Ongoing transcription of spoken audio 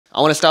I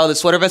want to style this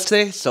sweater vest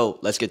today, so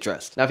let's get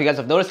dressed. Now, if you guys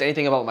have noticed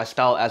anything about my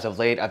style as of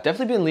late, I've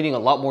definitely been leaning a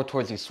lot more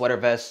towards these sweater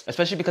vests,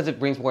 especially because it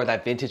brings more of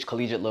that vintage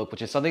collegiate look,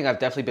 which is something I've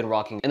definitely been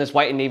rocking. And this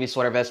white and navy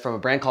sweater vest from a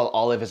brand called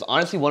Olive is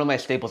honestly one of my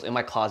staples in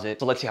my closet,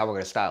 so let's see how we're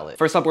gonna style it.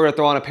 First up, we're gonna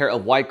throw on a pair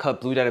of wide cut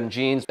blue denim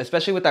jeans.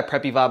 Especially with that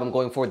preppy vibe I'm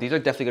going for, these are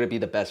definitely gonna be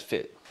the best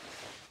fit.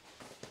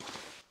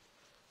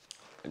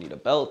 I need a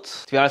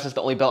belt. To be honest, it's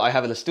the only belt I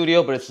have in the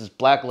studio, but it's this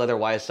black leather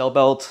YSL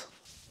belt.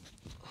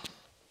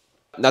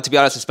 Now, to be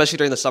honest, especially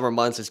during the summer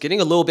months, it's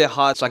getting a little bit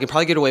hot, so I can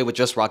probably get away with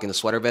just rocking the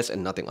sweater vest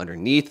and nothing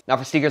underneath. Now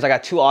for sneakers, I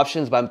got two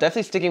options, but I'm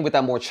definitely sticking with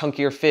that more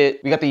chunkier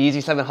fit. We got the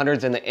Yeezy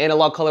 700s in the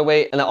analog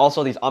colorway, and then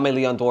also these Aimé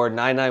Leon Dore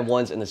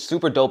 991s in the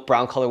super dope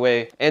brown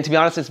colorway. And to be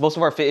honest, since most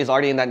of our fit is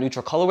already in that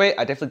neutral colorway,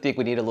 I definitely think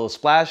we need a little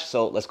splash,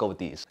 so let's go with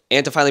these.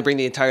 And to finally bring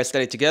the entire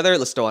aesthetic together,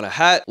 let's throw on a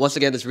hat. Once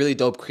again, this really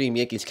dope cream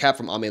Yankees cap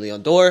from Aimé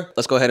Leon Dore.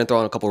 Let's go ahead and throw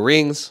on a couple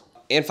rings.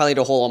 And finally,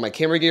 to hold all my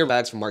camera gear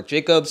bags from Marc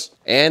Jacobs.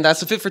 And that's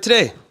the fit for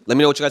today. Let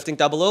me know what you guys think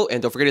down below,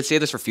 and don't forget to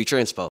save this for future inspo.